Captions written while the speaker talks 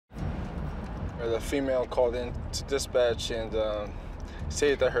The female called in to dispatch and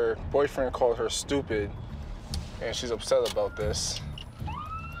stated that her boyfriend called her stupid, and she's upset about this.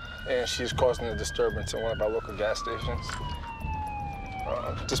 And she's causing a disturbance in one of our local gas stations.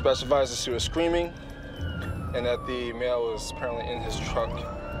 Dispatch advised us she was screaming and that the male was apparently in his truck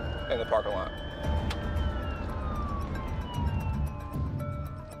in the parking lot.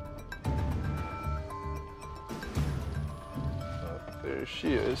 There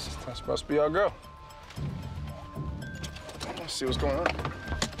she is. That must be our girl. Let's see what's going on.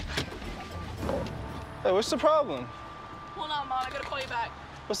 Hey, what's the problem? Hold on, Mom, I gotta call you back.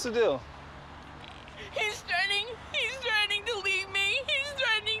 What's the deal? He's threatening to leave me. He's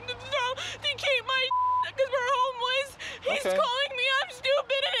threatening to keep my because we're homeless. He's calling me I'm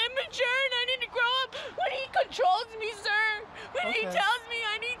stupid and immature and I need to grow up. When he controls me, sir. When he tells me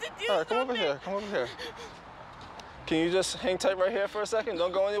I need to do something. All right, come over here, come over here. Can you just hang tight right here for a second?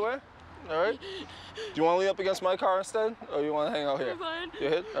 Don't go anywhere, all right? Do you want to lean up against my car instead, or you want to hang out here? I'm fine. You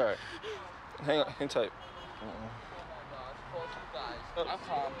hit? All right. Hang tight. I'm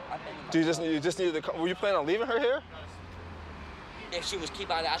calm. Do you just needed to come? Were you planning on leaving her here? If she was keep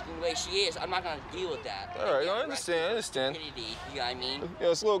on asking the way she is, I'm not gonna deal with that. All right, I understand. You know what I mean? Yeah,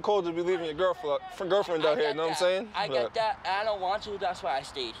 it's a little cold to be leaving your girlfriend out here. You know what I'm saying? I get that. I don't want to. That's why I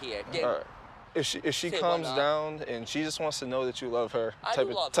stayed here. All right. If she calms down and she just wants to know that you love her,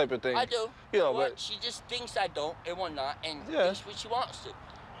 type of thing. I do. You know, but but she just thinks I don't and whatnot, and yeah. thinks what she wants to.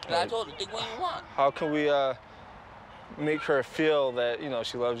 And I told her, think what you want. How can we make her feel that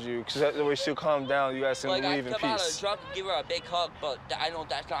she loves you? Because that way she'll calm down. You guys can leave in peace. I come out of the truck and give her a big hug, but I know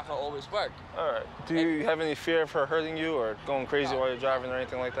that's not gonna always work. All right. Do you have any fear of her hurting you or going crazy while you're driving or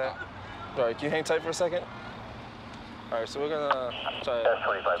anything like that? All right. Can you hang tight for a second? All right. So we're gonna try. That's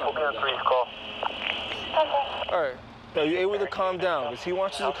 25. Put me on 3's call. All right. Are you able to calm down? Because he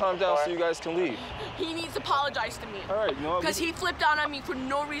wants you to calm down so you guys can leave. He needs to apologize to me. All right, you know what? Because he flipped out on me for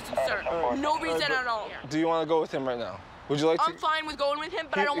no reason, sir. No reason at all. Do you want to go with him right now? Would you like to? I'm fine with going with him,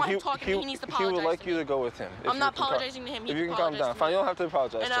 but I don't want him talking to me. He needs to apologize. He would like you to go with him. I'm not apologizing to him. If you can calm down. Fine, you don't have to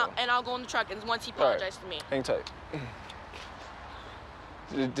apologize to him. And I'll go in the truck, and once he apologizes to me. Hang tight.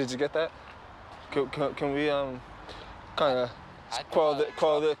 Did you get that? Can we kind of call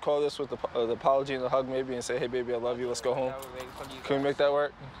this with the apology and the hug maybe and say, hey baby, I love you, let's go home. Can we make that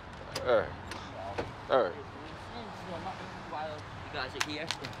work? All right. All right. You guys are here.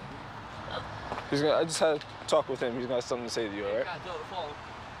 I just had to talk with him. He's gonna have something to say to you, all right?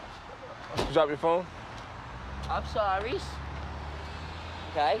 You drop your phone? I'm sorry.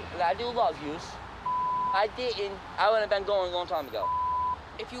 Okay, and I do love you. I didn't. I would have been going a long time ago.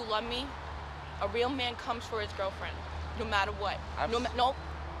 If you love me, a real man comes for his girlfriend, no matter what. No.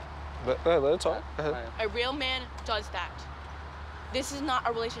 Let her talk. Go ahead. A real man does that. This is not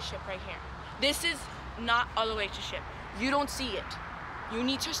a relationship right here. This is not a relationship. You don't see it. You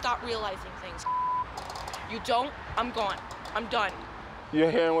need to start realizing things. You don't, I'm gone. I'm done.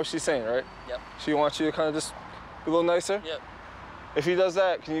 You're hearing what she's saying, right? Yep. She wants you to kind of just be a little nicer? Yep. If he does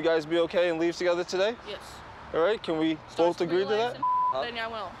that, can you guys be okay and leave together today? Yes. All right, can we both agree to that? Then I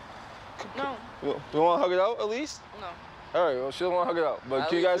will. No. You want to hug it out at least? No. All right, well, she don't want to hug it out. But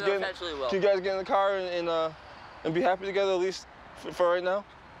can you guys get in the car and be happy together at least for right now?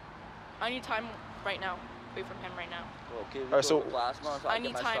 I need time right now, away from him right now. Okay, all right, so I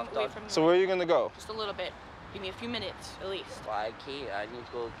need time away from him. So where are you going to go? Just a little bit. Give me a few minutes, at least. Well, I can't. I need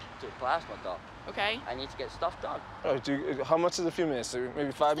to go to plasma, though. Okay. I need to get stuff done. All right, how much is a few minutes?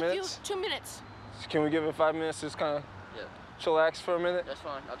 Maybe 5 minutes? 2 minutes. Can we give it 5 minutes, just kind of chillax for a minute? That's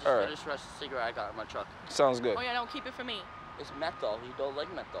fine. I'll just finish the rest of the cigarette I got in my truck. Sounds good. Oh, yeah, don't keep it for me. It's menthol. You don't like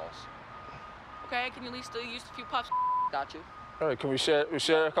menthols. Okay, can you at least still use a few puffs? Got you. All right, can we share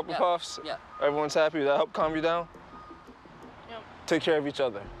a couple puffs? Yeah. Everyone's happy? That help calm you down? Yep. Take care of each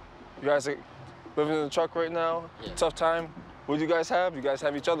other. You guys are living in the truck right now? Yeah. Tough time? What do you guys have? You guys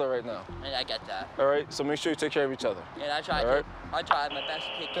have each other right now. And I get that. All right, so make sure you take care of each other. And I tried I tried my best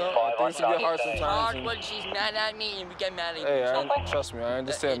to take care of her. Things can get hard sometimes. It's hard when she's mad at me and we get mad at each other. Trust me, I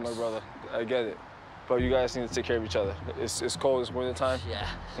understand, my brother. I get it. But you guys need to take care of each other. It's cold, it's winter time. Yeah.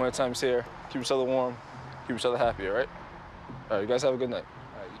 Winter time's here. Keep each other warm. Keep each other happy, all right? All right, you guys have a good night.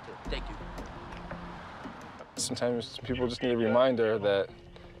 All right, you too. Thank you. Sometimes people just need a reminder that,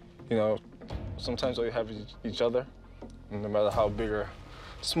 sometimes all you have is each other. And no matter how big or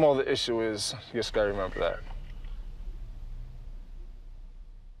small the issue is, you just gotta remember that.